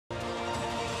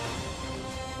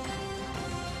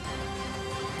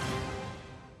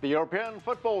The European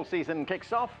football season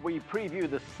kicks off. We preview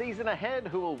the season ahead,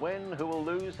 who will win, who will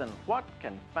lose, and what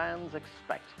can fans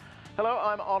expect. Hello,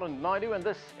 I'm Anand Naidu, and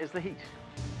this is The Heat.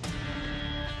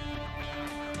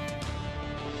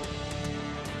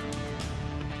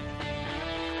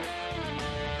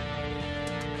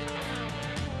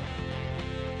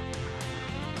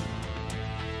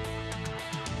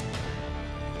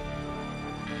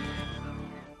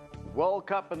 World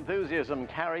Cup enthusiasm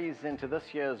carries into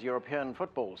this year's European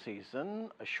football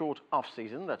season. A short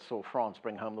off-season that saw France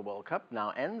bring home the World Cup now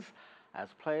ends as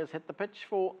players hit the pitch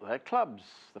for their clubs.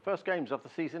 The first games of the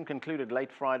season concluded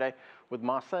late Friday with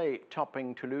Marseille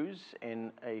topping Toulouse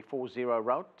in a 4-0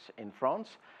 rout in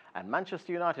France, and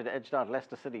Manchester United edged out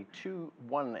Leicester City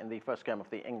 2-1 in the first game of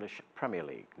the English Premier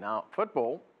League. Now,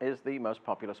 football is the most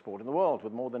popular sport in the world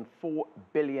with more than 4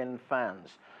 billion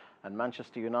fans. And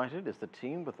Manchester United is the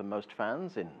team with the most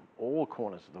fans in all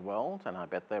corners of the world, and I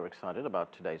bet they're excited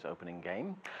about today's opening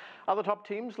game. Other top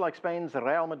teams like Spain's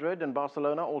Real Madrid and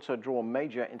Barcelona also draw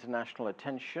major international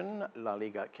attention. La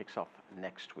Liga kicks off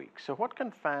next week. So what can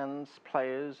fans,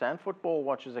 players and football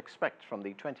watchers expect from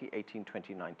the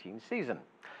 2018-2019 season?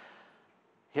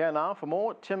 Here now for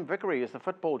more, Tim Vickery is the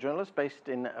football journalist based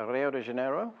in Rio de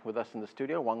Janeiro. With us in the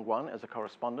studio, Wang Guan is a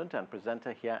correspondent and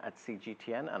presenter here at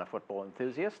CGTN and a football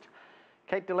enthusiast.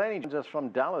 Kate Delaney joins us from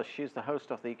Dallas. She's the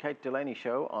host of the Kate Delaney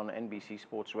Show on NBC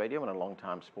Sports Radio and a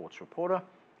longtime sports reporter.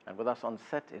 And with us on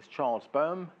set is Charles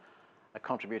Boehm, a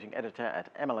contributing editor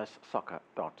at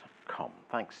MLSsoccer.com.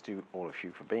 Thanks to all of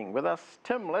you for being with us.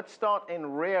 Tim, let's start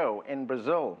in Rio in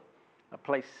Brazil, a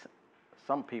place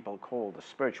some people call the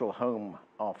spiritual home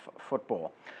of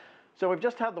football. So we've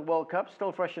just had the World Cup,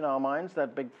 still fresh in our minds,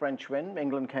 that big French win.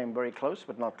 England came very close,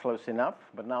 but not close enough.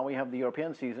 But now we have the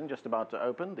European season just about to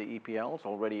open. The EPL's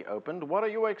already opened. What are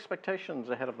your expectations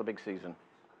ahead of the big season?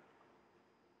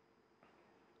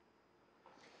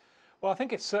 Well, I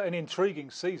think it's an intriguing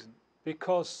season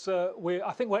because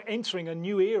I think we're entering a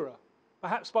new era,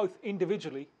 perhaps both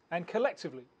individually and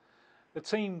collectively. The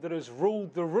team that has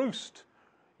ruled the roost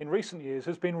in recent years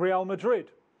has been Real Madrid.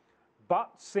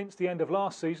 But since the end of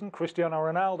last season, Cristiano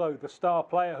Ronaldo, the star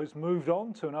player, has moved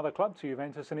on to another club, to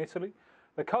Juventus in Italy.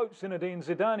 The coach, Zinedine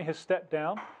Zidane, has stepped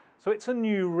down. So it's a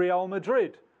new Real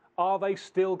Madrid. Are they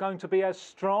still going to be as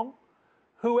strong?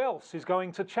 Who else is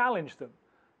going to challenge them?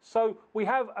 So we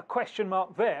have a question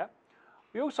mark there.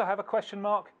 We also have a question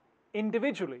mark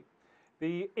individually.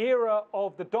 The era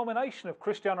of the domination of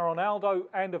Cristiano Ronaldo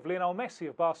and of Lionel Messi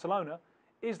of Barcelona,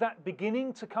 is that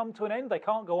beginning to come to an end? They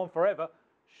can't go on forever.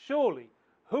 Surely,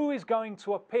 who is going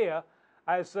to appear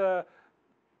as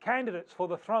candidates for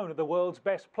the throne of the world's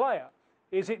best player?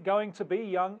 Is it going to be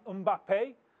young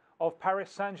Mbappe of Paris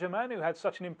Saint-Germain, who had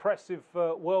such an impressive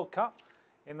World Cup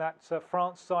in that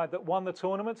France side that won the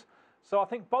tournament? So I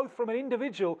think both from an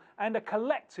individual and a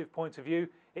collective point of view,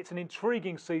 it's an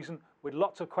intriguing season with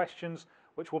lots of questions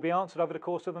which will be answered over the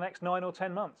course of the next 9 or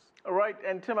 10 months. All right,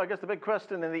 and Tim, I guess the big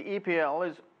question in the EPL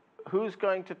is who's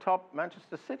going to top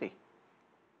Manchester City?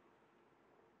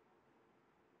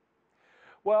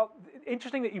 Well,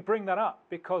 interesting that you bring that up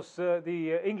because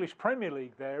the English Premier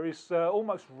League there is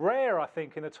almost rare, I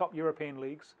think, in the top European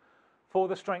leagues for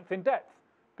the strength in depth,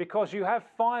 because you have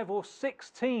 5 or 6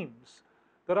 teams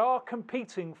that are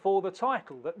competing for the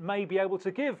title that may be able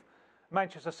to give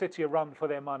Manchester City a run for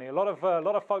their money. A lot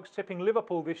of folks tipping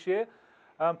Liverpool this year.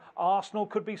 Arsenal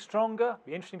could be stronger.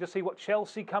 Be interesting to see what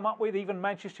Chelsea come up with, even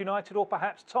Manchester United or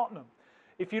perhaps Tottenham.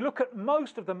 If you look at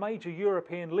most of the major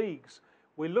European leagues,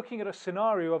 we're looking at a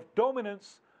scenario of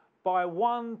dominance by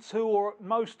 1, 2 or at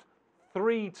most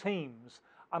 3 teams.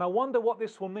 And I wonder what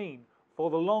this will mean for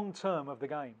the long term of the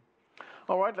game.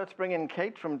 All right, let's bring in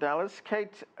Kate from Dallas.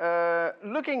 Kate,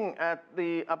 looking at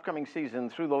the upcoming season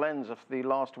through the lens of the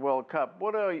last World Cup,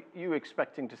 what are you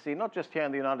expecting to see, not just here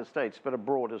in the United States, but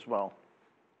abroad as well?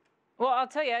 Well, I'll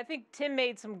tell you, I think Tim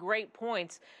made some great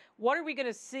points. What are we going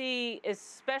to see,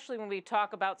 especially when we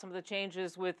talk about some of the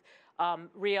changes with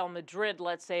Real Madrid,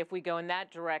 let's say, if we go in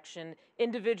that direction,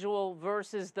 individual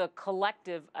versus the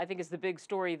collective, I think is the big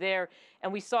story there.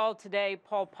 And we saw today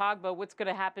Paul Pogba, what's going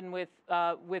to happen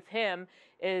with him?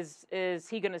 Is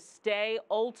he going to stay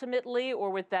ultimately,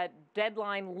 or with that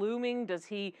deadline looming, does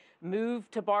he move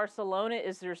to Barcelona?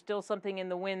 Is there still something in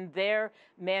the wind there?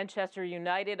 Manchester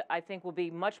United, I think, will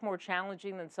be much more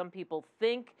challenging than some people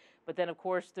think. But then, of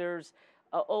course, there's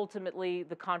ultimately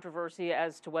the controversy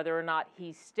as to whether or not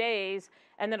he stays.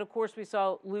 And then, of course, we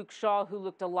saw Luke Shaw, who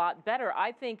looked a lot better.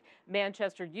 I think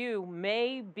Manchester U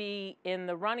may be in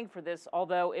the running for this,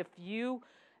 although if you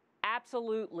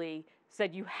absolutely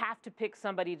said you have to pick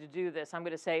somebody to do this, I'm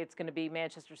going to say it's going to be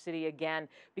Manchester City again,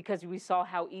 because we saw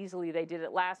how easily they did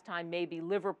it last time, maybe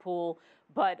Liverpool,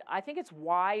 but I think it's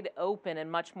wide open and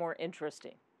much more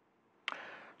interesting.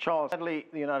 Charles, sadly,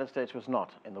 the United States was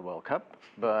not in the World Cup,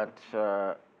 but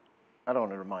I don't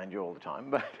want to remind you all the time,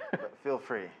 but feel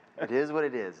free. It is what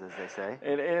it is, as they say.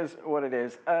 It is what it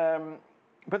is.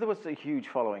 But there was a huge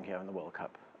following here in the World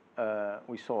Cup.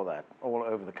 We saw that all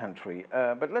over the country.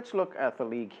 But let's look at the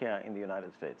league here in the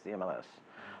United States, the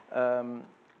MLS.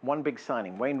 One big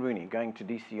signing, Wayne Rooney going to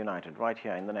DC United right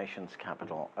here in the nation's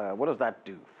capital. What does that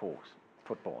do for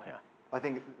football here? I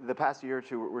think the past year or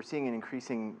two, we're seeing an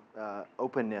increasing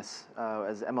openness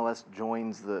as MLS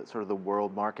joins the sort of the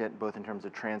world market, both in terms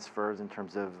of transfers, in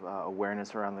terms of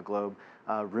awareness around the globe.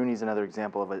 Rooney's another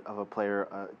example of a player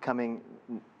coming,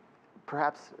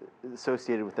 perhaps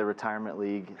associated with the retirement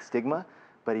league stigma,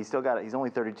 but he's only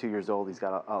 32 years old. He's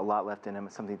got a lot left in him,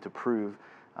 something to prove.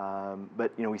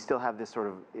 But we still have this sort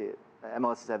of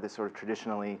MLS has had this sort of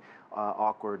traditionally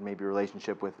awkward maybe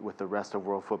relationship with the rest of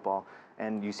world football,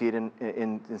 and you see it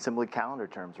in simply calendar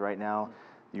terms. Right now,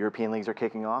 the European leagues are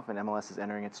kicking off, and MLS is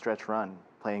entering its stretch run,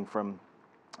 playing from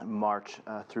March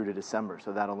through to December.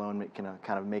 So that alone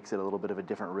kind of makes it a little bit of a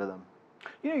different rhythm.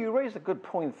 You raised a good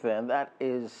point there, and that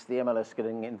is the MLS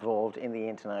getting involved in the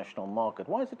international market.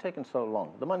 Why has it taken so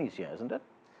long? The money's here, isn't it?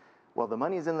 Well, the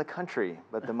money is in the country,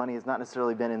 but the money has not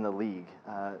necessarily been in the league.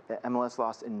 MLS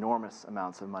lost enormous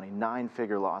amounts of money,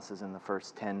 9-figure losses in the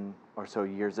first 10 or so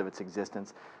years of its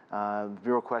existence.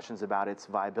 Real questions about its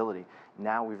viability.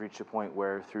 Now we've reached a point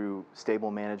where through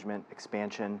stable management,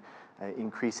 expansion,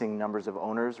 increasing numbers of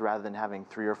owners, rather than having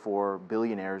 3 or 4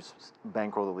 billionaires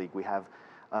bankroll the league, we have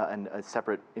a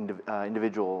separate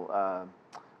individual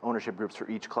ownership groups for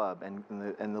each club,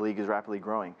 and the league is rapidly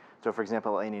growing. So, for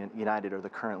example, Atlanta United are the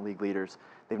current league leaders.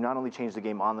 They've not only changed the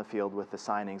game on the field with the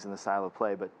signings and the style of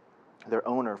play, but their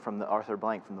owner, Arthur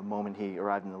Blank, from the moment he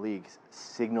arrived in the league,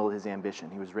 signaled his ambition.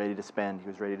 He was ready to spend. He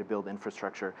was ready to build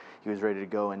infrastructure. He was ready to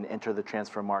go and enter the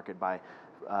transfer market by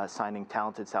signing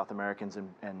talented South Americans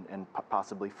and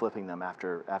possibly flipping them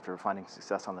after finding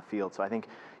success on the field. So I think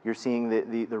you're seeing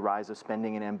the rise of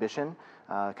spending and ambition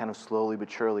kind of slowly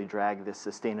but surely drag this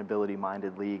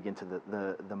sustainability-minded league into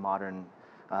the modern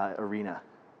arena.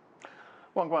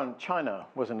 Wang Guan, China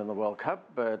wasn't in the World Cup,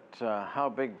 but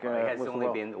how big it has was only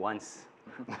the been once,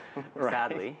 Right.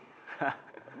 sadly.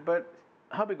 But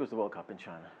how big was the World Cup in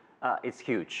China? It's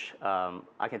huge.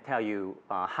 I can tell you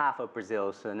half of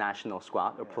Brazil's national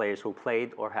squad, or players who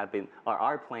played or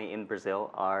are playing in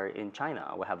Brazil, are in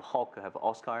China. We have Hulk, we have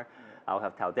Oscar, we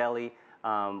have Tardelli.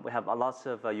 We have lots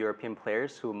of European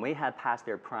players who may have passed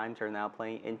their primes are now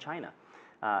playing in China.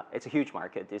 It's a huge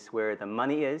market. It's where the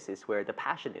money is. It's where the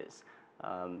passion is.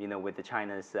 With the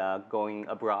China's going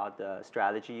abroad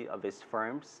strategy of its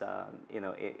firms,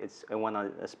 it went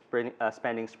on a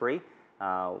spending spree.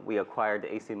 We acquired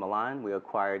AC Milan, we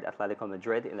acquired Atletico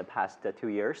Madrid in the past 2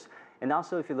 years. And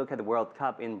also, if you look at the World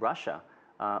Cup in Russia,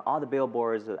 all the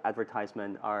billboards,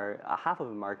 advertisement half of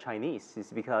them are Chinese.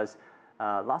 It's because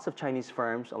lots of Chinese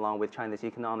firms, along with China's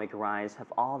economic rise,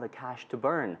 have all the cash to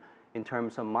burn in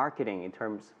terms of marketing, in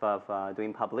terms of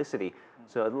doing publicity.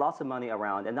 So lots of money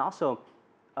around. And also,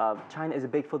 China is a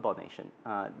big football nation.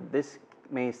 This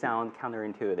may sound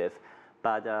counterintuitive,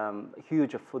 but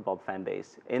huge football fan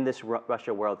base. In this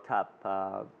Russia World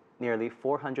Cup, nearly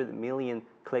 400 million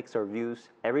clicks or views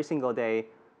every single day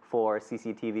for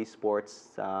CCTV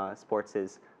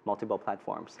Sports' multiple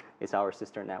platforms. It's our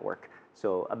sister network.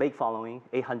 So a big following,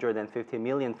 850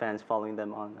 million fans following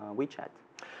them on WeChat.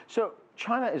 So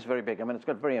China is very big. I mean, it's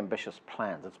got very ambitious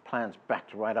plans. Its plans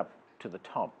backed right up to the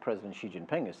top. President Xi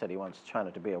Jinping has said he wants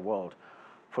China to be a world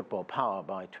football power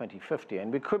by 2050,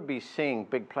 and we could be seeing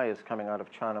big players coming out of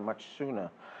China much sooner.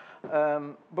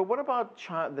 But what about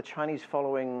the Chinese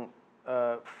following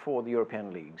for the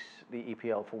European leagues, the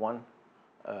EPL for one,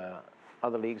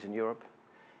 other leagues in Europe?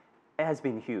 It has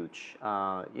been huge.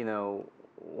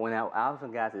 When I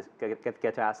often get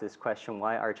to ask this question,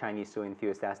 why are Chinese so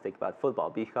enthusiastic about football?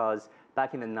 Because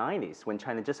back in the 90s, when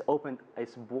China just opened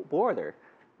its border,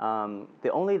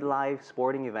 the only live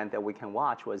sporting event that we can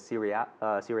watch was Serie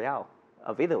A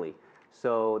of Italy.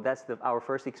 So that's our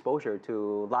first exposure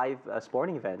to live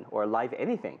sporting event or live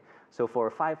anything. So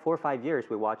for 4 or 5 years,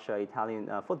 we watched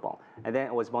Italian football. And then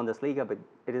it was Bundesliga, but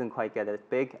it didn't quite get as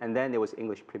big. And then there was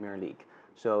English Premier League.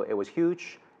 So it was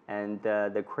huge. And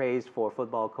the craze for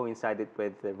football coincided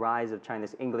with the rise of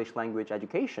China's English language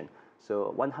education.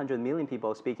 So 100 million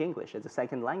people speak English as a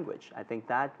second language. I think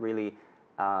that really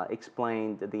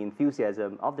explained the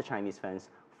enthusiasm of the Chinese fans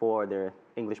for the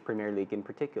English Premier League in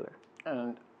particular.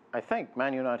 And I think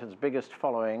Man United's biggest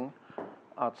following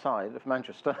outside of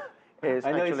Manchester is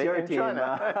I know actually it's your in team.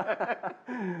 China.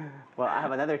 Well, I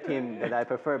have another team that I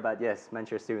prefer, but yes,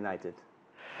 Manchester United.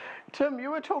 Tim,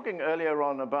 you were talking earlier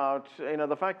on about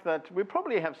the fact that we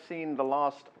probably have seen the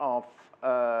last of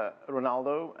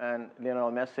Ronaldo and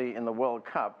Lionel Messi in the World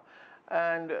Cup.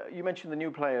 And you mentioned the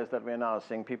new players that we're now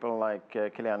seeing, people like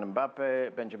Kylian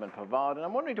Mbappe, Benjamin Pavard. And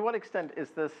I'm wondering, to what extent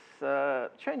is this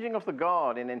changing of the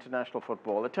guard in international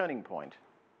football a turning point?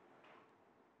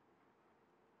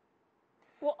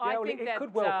 Well, Yeah, I think it that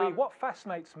could well be. What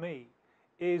fascinates me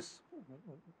is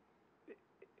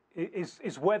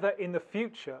whether in the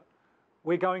future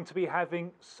we're going to be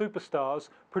having superstars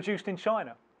produced in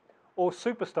China or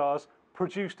superstars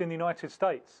produced in the United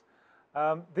States.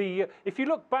 If you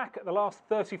look back at the last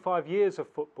 35 years of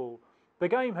football, the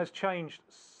game has changed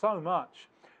so much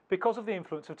because of the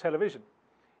influence of television.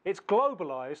 It's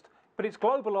globalized, but it's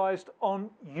globalized on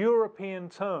European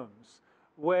terms,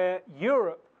 where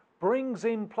Europe brings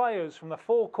in players from the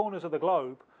four corners of the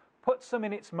globe, puts them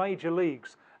in its major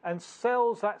leagues, and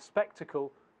sells that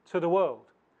spectacle to the world.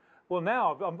 Well,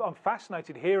 now I'm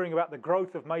fascinated hearing about the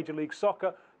growth of Major League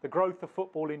Soccer, the growth of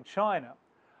football in China.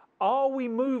 Are we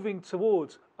moving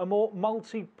towards a more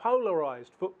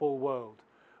multi-polarized football world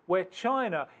where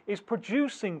China is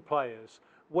producing players,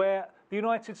 where the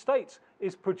United States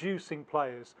is producing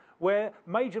players, where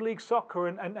Major League Soccer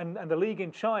and the league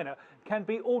in China can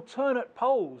be alternate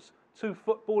poles to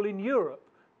football in Europe?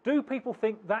 Do people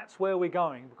think that's where we're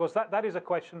going? Because that is a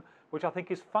question which I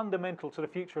think is fundamental to the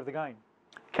future of the game.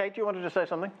 Kate, you wanted to say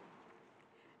something?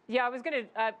 Yeah, I was going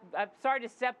to, I'm sorry to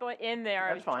step in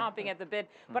there. That's I was fine. chomping at the bit.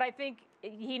 But I think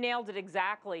he nailed it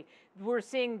exactly. We're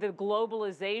seeing the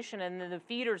globalization and then the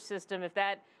feeder system. If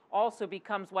that also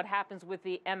becomes what happens with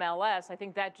the MLS, I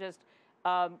think that just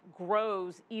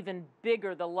grows even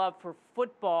bigger, the love for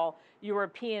football,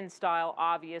 European style,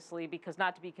 obviously, because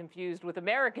not to be confused with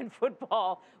American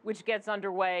football, which gets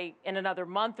underway in another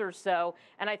month or so.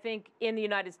 And I think in the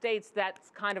United States,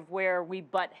 that's kind of where we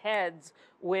butt heads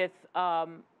with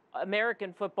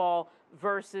American football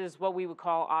versus what we would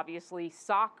call, obviously,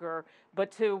 soccer.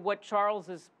 But to what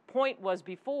Charles's point was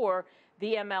before,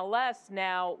 the MLS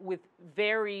now with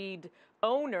varied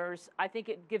owners, I think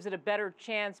it gives it a better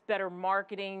chance, better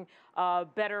marketing,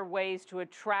 better ways to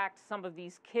attract some of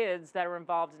these kids that are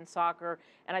involved in soccer.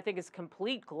 And I think it's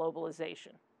complete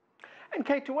globalization. And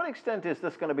Kate, to what extent is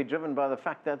this going to be driven by the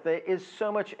fact that there is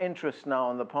so much interest now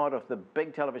on the part of the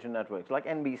big television networks, like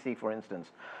NBC, for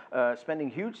instance, spending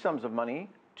huge sums of money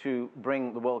to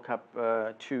bring the World Cup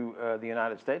to the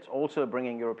United States, also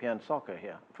bringing European soccer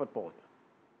here, football here?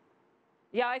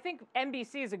 Yeah, I think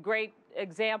NBC is a great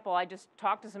example. I just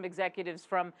talked to some executives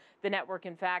from the network,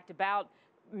 in fact, about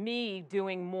me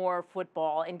doing more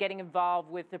football and getting involved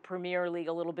with the Premier League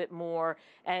a little bit more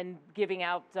and giving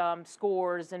out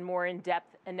scores and more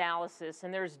in-depth analysis.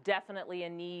 And there's definitely a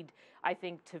need, I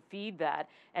think, to feed that.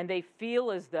 And they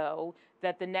feel as though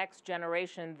that the next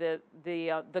generation, the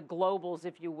globals,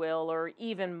 if you will, or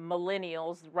even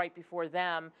millennials right before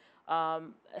them,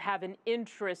 have an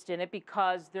interest in it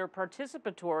because they're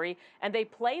participatory and they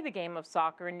play the game of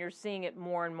soccer, and you're seeing it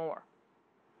more and more.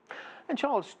 And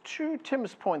Charles, to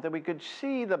Tim's point that we could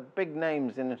see the big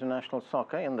names in international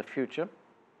soccer in the future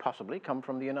possibly come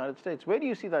from the United States. Where do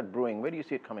you see that brewing? Where do you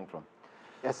see it coming from?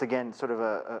 Yes, again, sort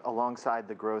of alongside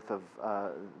the growth of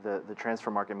the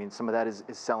transfer market. I mean, some of that is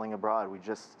selling abroad. We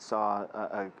just saw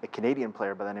a Canadian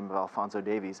player by the name of Alphonso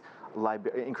Davies.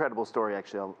 Incredible story,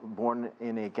 actually. Born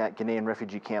in a Ghanaian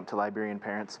refugee camp to Liberian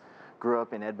parents, grew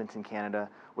up in Edmonton, Canada,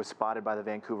 was spotted by the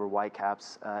Vancouver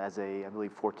Whitecaps as a, I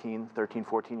believe, 13,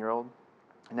 14-year-old.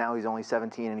 Now he's only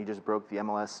 17, and he just broke the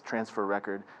MLS transfer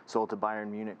record, sold to Bayern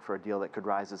Munich for a deal that could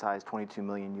rise as high as $22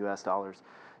 million US.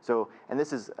 So, and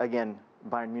this is, again,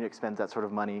 Bayern Munich spends that sort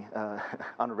of money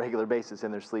on a regular basis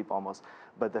in their sleep almost.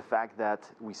 But the fact that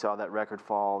we saw that record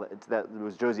fall, that it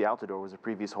was Josie Altidore was a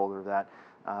previous holder of that,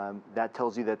 that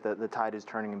tells you that the tide is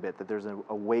turning a bit, that there's an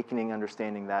awakening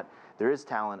understanding that there is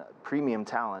talent, premium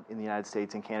talent in the United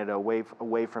States and Canada,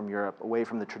 away from Europe, away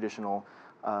from the traditional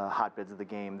hotbeds of the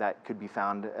game that could be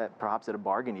found perhaps at a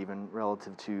bargain even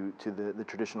relative to the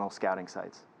traditional scouting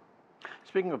sites.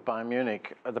 Speaking of Bayern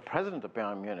Munich, the president of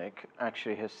Bayern Munich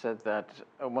actually has said that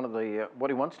what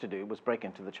he wants to do was break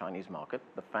into the Chinese market,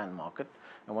 the fan market,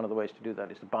 and one of the ways to do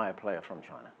that is to buy a player from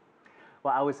China.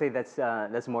 Well, I would say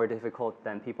that's more difficult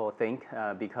than people think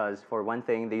because, for one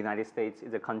thing, the United States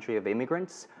is a country of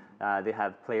immigrants. They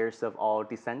have players of all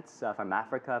descents, from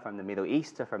Africa, from the Middle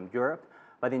East, from Europe.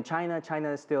 But in China,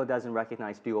 China still doesn't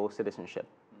recognize dual citizenship.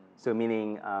 So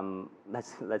meaning,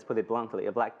 let's put it bluntly,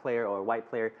 a black player or a white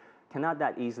player cannot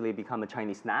that easily become a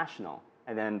Chinese national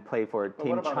and then play for Team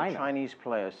China. What about China. a Chinese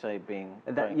player, say, being...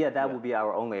 That would be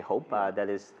our only hope. That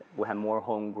is, we'll have more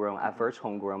homegrown efforts,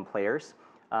 homegrown players.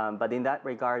 But in that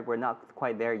regard, we're not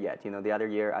quite there yet. You know, the other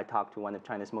year I talked to one of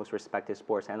China's most respected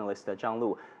sports analysts, Zhang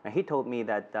Lu, and he told me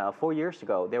that 4 years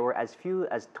ago, there were as few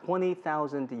as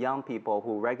 20,000 young people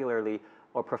who regularly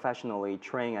or professionally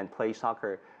train and play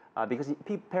soccer because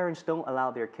parents don't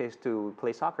allow their kids to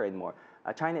play soccer anymore.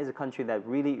 China is a country that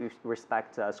really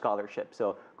respects scholarship.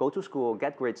 So go to school,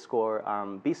 get great score,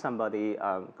 be somebody,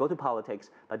 go to politics,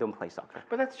 but don't play soccer.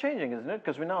 But that's changing, isn't it?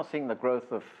 Because we're now seeing the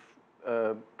growth of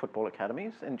football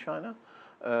academies in China.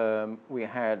 We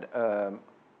had, I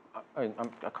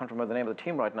can't remember the name of the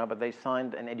team right now, but they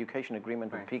signed an education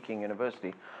agreement with Peking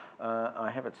University. I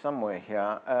have it somewhere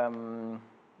here.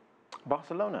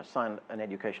 Barcelona signed an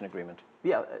education agreement.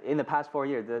 Yeah, in the past 4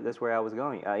 years, that's where I was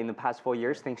going. In the past 4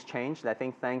 years, things changed. I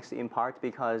think thanks in part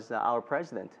because our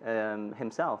president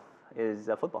himself is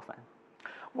a football fan.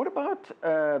 What about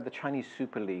the Chinese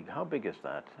Super League? How big is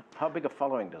that? How big a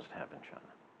following does it have in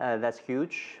China? That's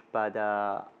huge, but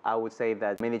I would say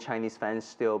that many Chinese fans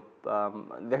still,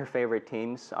 their favorite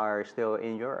teams are still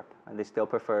in Europe. And they still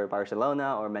prefer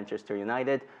Barcelona or Manchester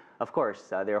United. Of course,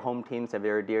 their home teams are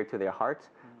very dear to their heart,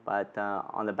 but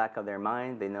on the back of their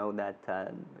mind, they know that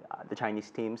the Chinese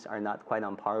teams are not quite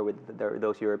on par with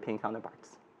those European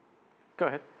counterparts. Go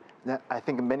ahead. I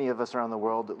think many of us around the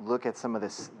world look at some of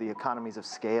the economies of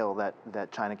scale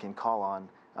that China can call on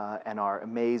and are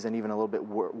amazed and even a little bit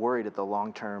worried at the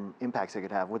long-term impacts it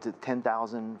could have. What's it,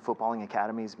 10,000 footballing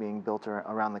academies being built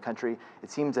around the country? It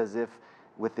seems as if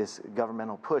with this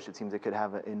governmental push, it seems it could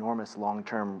have enormous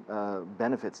long-term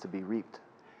benefits to be reaped.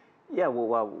 Yeah,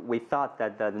 well, we thought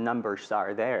that the numbers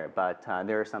are there, but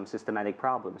there are some systematic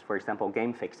problems. For example,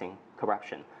 game fixing,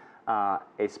 corruption.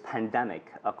 It's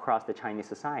pandemic across the Chinese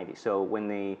society. So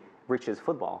when it reaches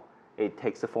football, it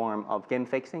takes the form of game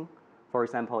fixing. For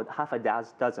example, half a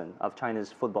dozen of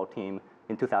China's football team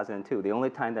in 2002, the only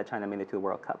time that China made it to the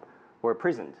World Cup, were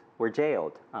imprisoned, were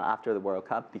jailed after the World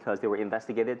Cup because they were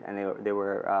investigated and they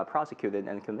were prosecuted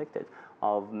and convicted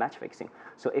of match fixing.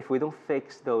 So if we don't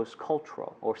fix those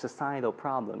cultural or societal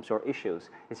problems or issues,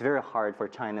 it's very hard for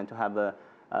China to have a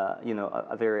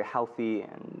very healthy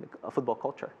and football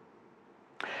culture.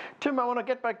 Tim, I want to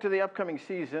get back to the upcoming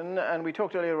season, and we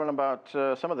talked earlier on about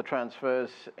some of the transfers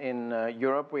in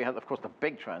Europe. We had, of course, the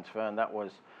big transfer, and that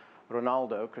was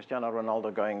Cristiano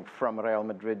Ronaldo going from Real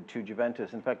Madrid to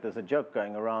Juventus. In fact, there's a joke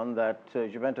going around that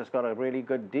Juventus got a really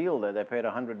good deal there. They paid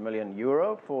 €100 million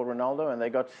for Ronaldo, and they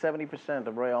got 70%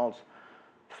 of Real's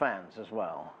fans as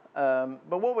well.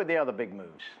 But what were the other big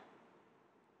moves?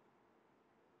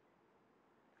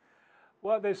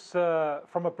 Well, there's,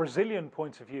 from a Brazilian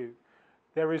point of view,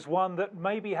 there is one that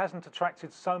maybe hasn't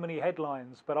attracted so many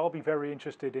headlines, but I'll be very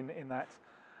interested in that.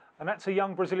 And that's a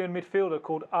young Brazilian midfielder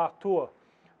called Arthur,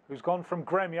 who's gone from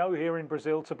Grêmio here in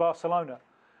Brazil to Barcelona.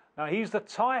 Now, he's the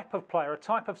type of player, a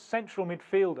type of central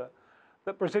midfielder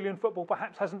that Brazilian football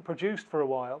perhaps hasn't produced for a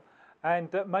while, and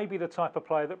maybe the type of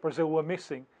player that Brazil were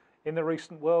missing in the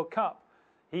recent World Cup.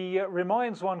 He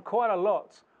reminds one quite a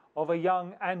lot of a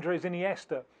young Andres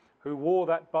Iniesta, who wore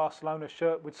that Barcelona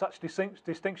shirt with such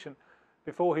distinction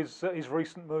before his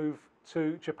recent move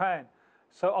to Japan.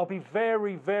 So I'll be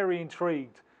very, very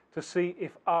intrigued to see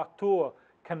if Arthur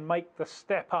can make the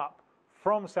step up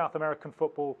from South American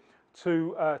football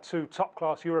to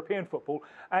top-class European football.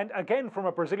 And again, from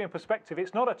a Brazilian perspective,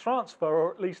 it's not a transfer,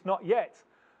 or at least not yet.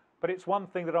 But it's one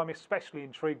thing that I'm especially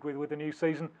intrigued with the new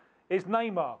season is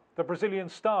Neymar, the Brazilian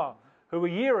star, who a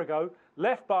year ago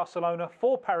left Barcelona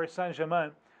for Paris Saint-Germain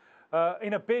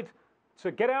in a bid to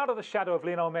get out of the shadow of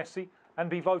Lionel Messi and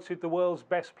be voted the world's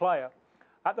best player.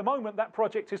 At the moment, that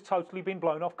project has totally been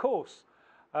blown off course.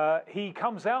 He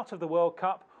comes out of the World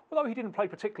Cup, although he didn't play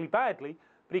particularly badly,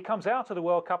 but he comes out of the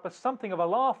World Cup as something of a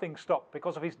laughing stock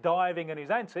because of his diving and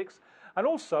his antics. And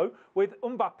also, with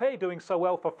Mbappé doing so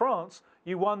well for France,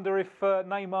 you wonder if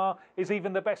Neymar is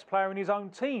even the best player in his own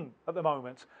team at the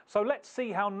moment. So let's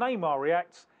see how Neymar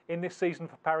reacts in this season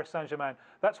for Paris Saint-Germain.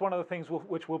 That's one of the things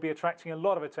which will be attracting a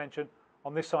lot of attention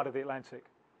on this side of the Atlantic.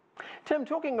 Tim,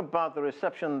 talking about the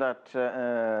reception that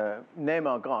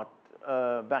Neymar got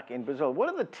back in Brazil, what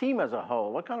did the team as a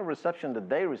whole, what kind of reception did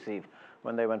they receive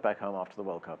when they went back home after the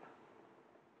World Cup?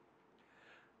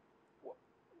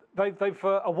 They've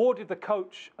awarded the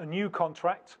coach a new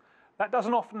contract. That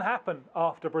doesn't often happen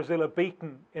after Brazil are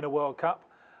beaten in a World Cup.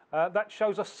 That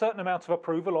shows a certain amount of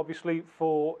approval, obviously,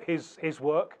 for his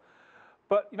work.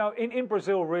 But, you know, in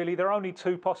Brazil, really, there are only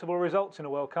two possible results in a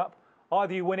World Cup.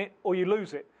 Either you win it or you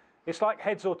lose it. It's like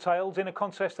heads or tails in a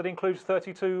contest that includes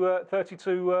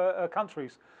 32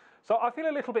 countries. So I feel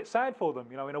a little bit sad for them,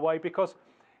 in a way, because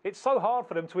it's so hard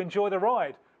for them to enjoy the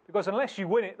ride. Because unless you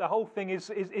win it, the whole thing is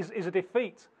a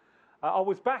defeat. I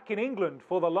was back in England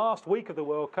for the last week of the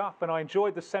World Cup, and I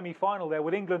enjoyed the semi-final there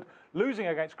with England losing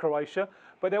against Croatia.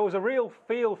 But there was a real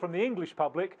feel from the English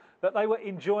public that they were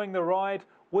enjoying the ride,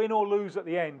 win or lose at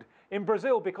the end. In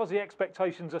Brazil, because the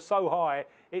expectations are so high,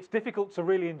 it's difficult to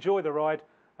really enjoy the ride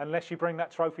unless you bring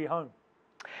that trophy home.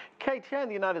 Kate, here in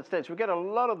the United States, we get a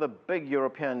lot of the big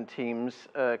European teams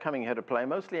coming here to play,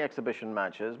 mostly exhibition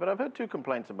matches, but I've heard two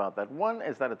complaints about that. One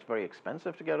is that it's very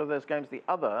expensive to go to those games. The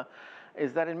other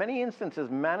is that in many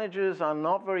instances, managers are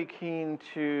not very keen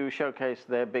to showcase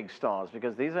their big stars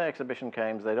because these are exhibition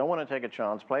games. They don't want to take a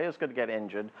chance. Players could get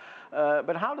injured.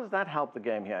 But how does that help the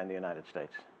game here in the United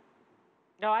States?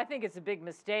 No, I think it's a big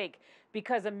mistake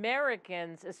because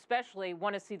Americans especially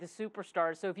want to see the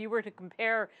superstars. So if you were to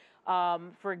compare,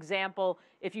 for example,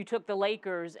 if you took the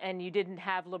Lakers and you didn't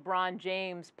have LeBron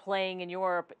James playing in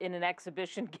Europe in an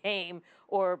exhibition game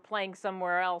or playing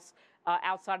somewhere else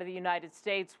outside of the United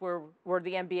States where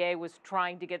the NBA was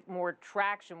trying to get more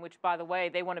traction, which, by the way,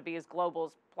 they want to be as global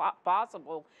as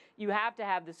possible, you have to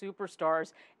have the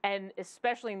superstars, and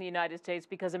especially in the United States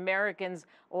because Americans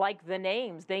like the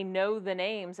names. They know the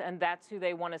names, and that's who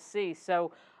they want to see.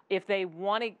 So if they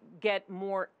want to get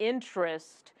more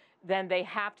interest, then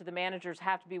the managers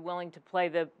have to be willing to play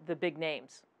the big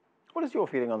names. What is your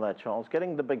feeling on that, Charles,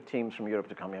 getting the big teams from Europe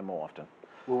to come here more often?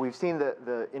 Well, we've seen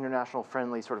the international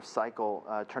friendly sort of cycle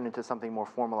turn into something more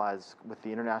formalized with the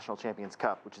International Champions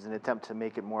Cup, which is an attempt to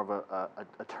make it more of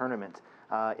a tournament.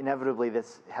 Inevitably,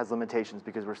 this has limitations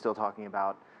because we're still talking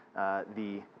about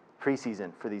the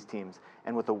preseason for these teams.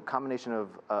 And with the combination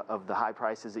of the high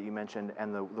prices that you mentioned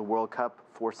and the World Cup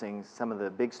forcing some of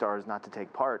the big stars not to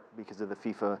take part because of the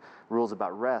FIFA rules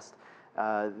about rest,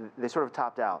 they sort of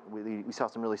topped out. We saw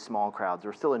some really small crowds. There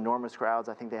were still enormous crowds.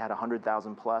 I think they had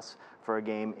 100,000 plus for a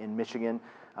game in Michigan.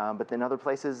 But then other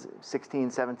places,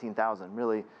 16,000, 17,000,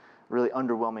 really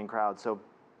underwhelming crowds. So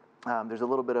there's a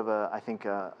little bit of I think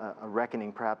a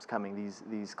reckoning perhaps coming.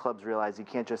 These clubs realize you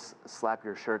can't just slap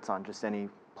your shirts on just any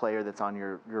player that's on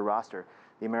your roster.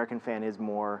 The American fan is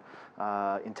more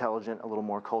intelligent, a little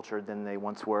more cultured than they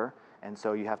once were. And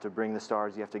so you have to bring the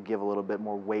stars, you have to give a little bit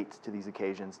more weight to these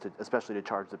occasions, especially to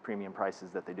charge the premium prices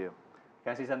that they do.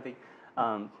 Can I say something?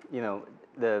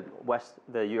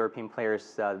 The European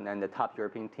players and the top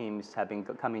European teams have been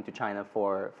coming to China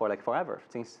for like forever,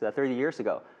 since 30 years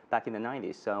ago, back in the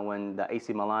 90s, when the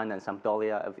AC Milan and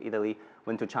Sampdoria of Italy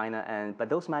went to China. But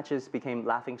those matches became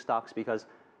laughing stocks because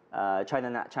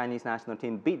Chinese national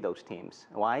team beat those teams.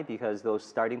 Why? Because those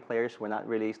starting players were not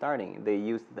really starting. They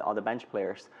used all the bench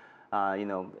players.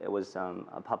 It was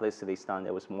a publicity stunt.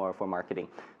 It was more for marketing.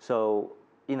 So,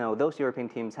 those European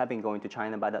teams have been going to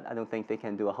China, but I don't think they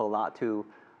can do a whole lot to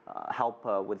help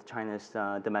with China's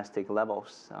domestic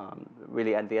levels.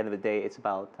 Really, at the end of the day, it's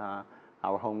about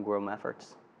our homegrown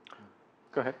efforts.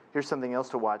 Go ahead. Here's something else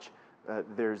to watch.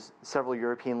 There's several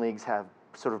European leagues have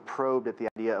sort of probed at the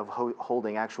idea of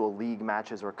holding actual league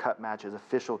matches or cup matches,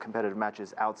 official competitive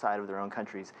matches outside of their own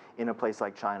countries in a place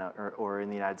like China or in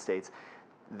the United States.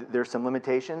 There's some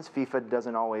limitations. FIFA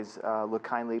doesn't always look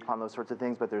kindly upon those sorts of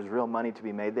things, but there's real money to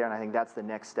be made there, and I think that's the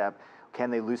next step.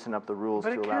 Can they loosen up the rules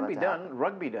to allow that to happen? But it can be done.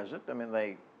 Rugby does it. I mean,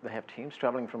 they have teams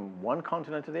traveling from one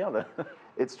continent to the other.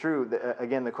 It's true.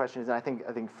 Again, the question is, and I think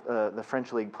the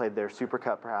French league played their Super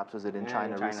Cup, perhaps, was it in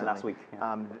China recently? Last week.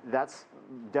 Yeah. That's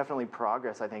definitely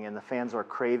progress, I think, and the fans are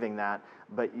craving that,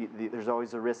 but there's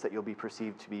always a risk that you'll be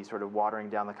perceived to be sort of watering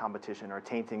down the competition or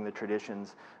tainting the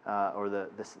traditions or the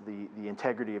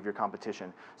integrity of your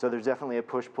competition. So there's definitely a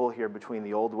push-pull here between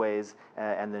the old ways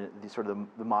and the sort of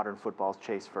the modern football's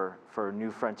chase for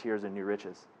new frontiers and new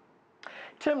riches.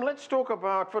 Tim, let's talk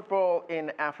about football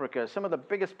in Africa. Some of the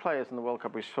biggest players in the World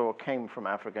Cup we saw came from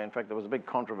Africa. In fact, there was a big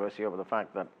controversy over the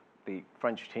fact that the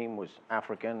French team was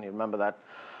African. You remember that?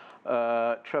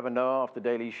 Trevor Noah of The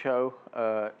Daily Show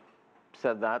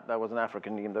said that there was an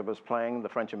African team that was playing. The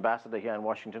French ambassador here in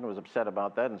Washington was upset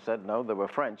about that and said, no, they were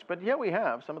French. But here we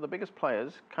have some of the biggest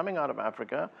players coming out of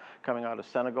Africa, coming out of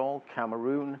Senegal,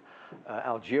 Cameroon,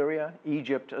 Algeria,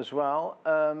 Egypt as well.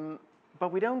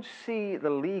 But we don't see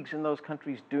the leagues in those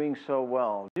countries doing so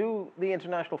well. Do the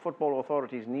international football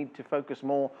authorities need to focus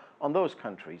more on those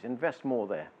countries, invest more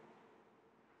there?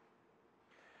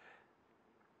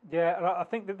 Yeah, and I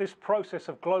think that this process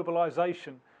of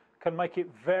globalization can make it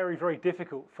very, very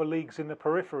difficult for leagues in the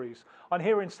peripheries. And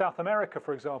here in South America,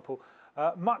 for example,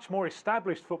 much more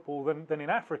established football than in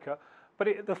Africa, But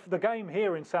the game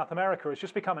here in South America has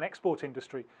just become an export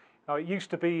industry. It used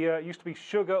to be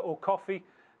sugar or coffee.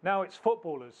 Now it's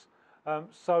footballers.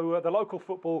 So the local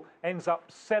football ends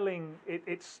up selling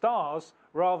its stars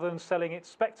rather than selling its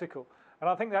spectacle. And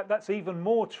I think that's even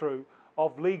more true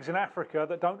of leagues in Africa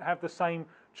that don't have the same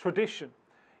tradition.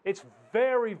 It's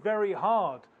very, very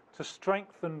hard to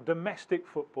strengthen domestic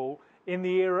football in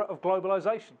the era of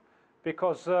globalization,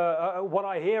 because what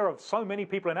I hear of so many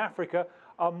people in Africa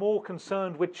are more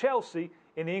concerned with Chelsea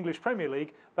in the English Premier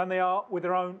League than they are with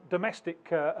their own domestic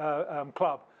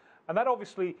club. And that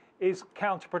obviously is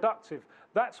counterproductive.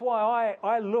 That's why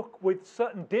I look with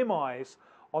certain dim eyes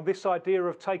on this idea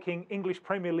of taking English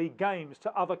Premier League games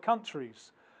to other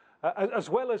countries. As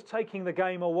well as taking the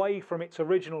game away from its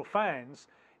original fans,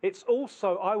 it's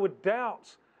also, I would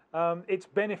doubt, its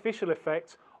beneficial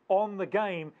effect on the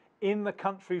game in the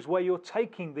countries where you're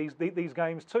taking these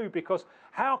games to, because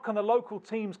how can the local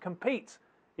teams compete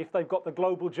if they've got the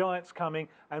global giants coming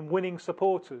and winning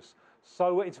supporters?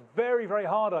 So it's very, very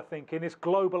hard, I think, in this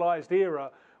globalized era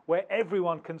where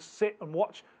everyone can sit and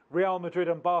watch Real Madrid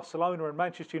and Barcelona and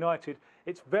Manchester United.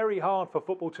 It's very hard for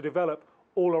football to develop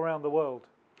all around the world.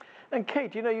 And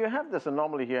Kate, you know, you have this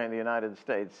anomaly here in the United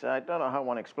States. I don't know how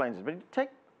one explains it, but you take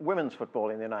women's football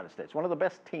in the United States, one of the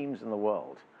best teams in the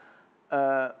world.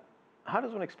 How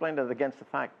does one explain that against the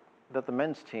fact that the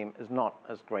men's team is not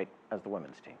as great as the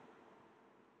women's team?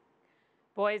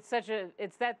 Boy,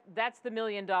 that's the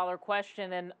million-dollar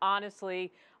question, and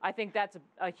honestly, I think that's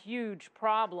a huge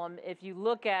problem. If you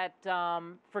look at,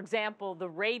 for example, the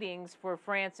ratings for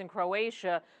France and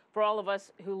Croatia, for all of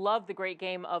us who love the great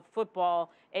game of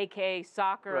football, aka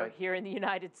soccer, here in the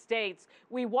United States,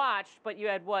 we watched, but you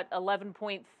had, what,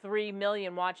 11.3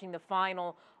 million watching the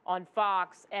final on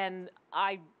Fox, and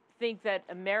I think that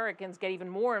Americans get even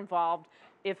more involved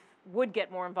would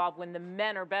get more involved when the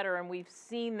men are better, and we've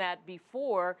seen that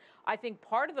before. I think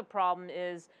part of the problem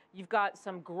is you've got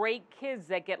some great kids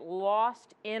that get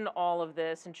lost in all of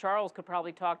this, and Charles could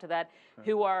probably talk to that,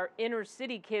 who are inner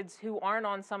city kids who aren't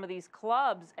on some of these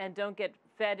clubs and don't get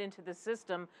fed into the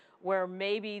system where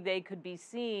maybe they could be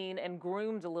seen and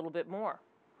groomed a little bit more.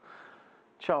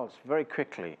 Charles, very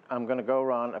quickly, I'm going to go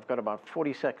around. I've got about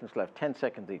 40 seconds left, 10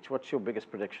 seconds each. What's your biggest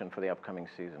prediction for the upcoming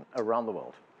season around the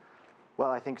world? Well,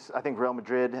 I think Real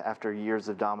Madrid, after years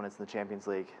of dominance in the Champions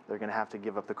League, they're going to have to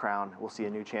give up the crown. We'll see a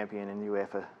new champion in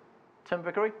UEFA. Tim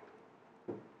Vickery?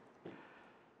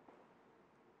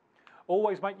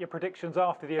 Always make your predictions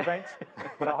after the event,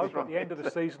 but I hope at the end of the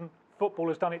season, football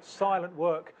has done its silent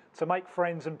work to make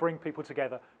friends and bring people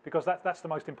together, because that's the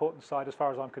most important side as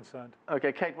far as I'm concerned.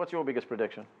 Okay, Kate, what's your biggest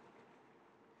prediction?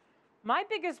 My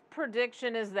biggest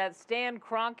prediction is that Stan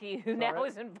Kroenke, who now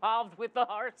is involved with the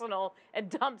Arsenal and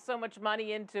dumped so much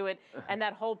money into it, and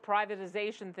that whole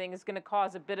privatization thing is going to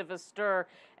cause a bit of a stir.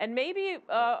 And maybe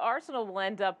Arsenal will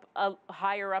end up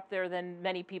higher up there than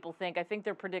many people think. I think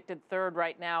they're predicted third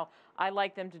right now. I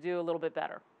like them to do a little bit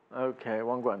better. Okay,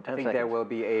 Wang Guan, 10 seconds. I think there will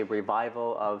be a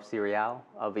revival of Serie A,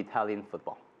 of Italian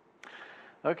football.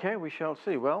 Okay, we shall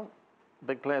see. Well,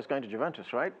 big players going to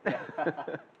Juventus, right?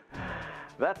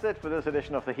 That's it for this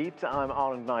edition of The Heat. I'm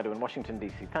Arnold Naidu in Washington,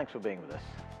 D.C. Thanks for being with us.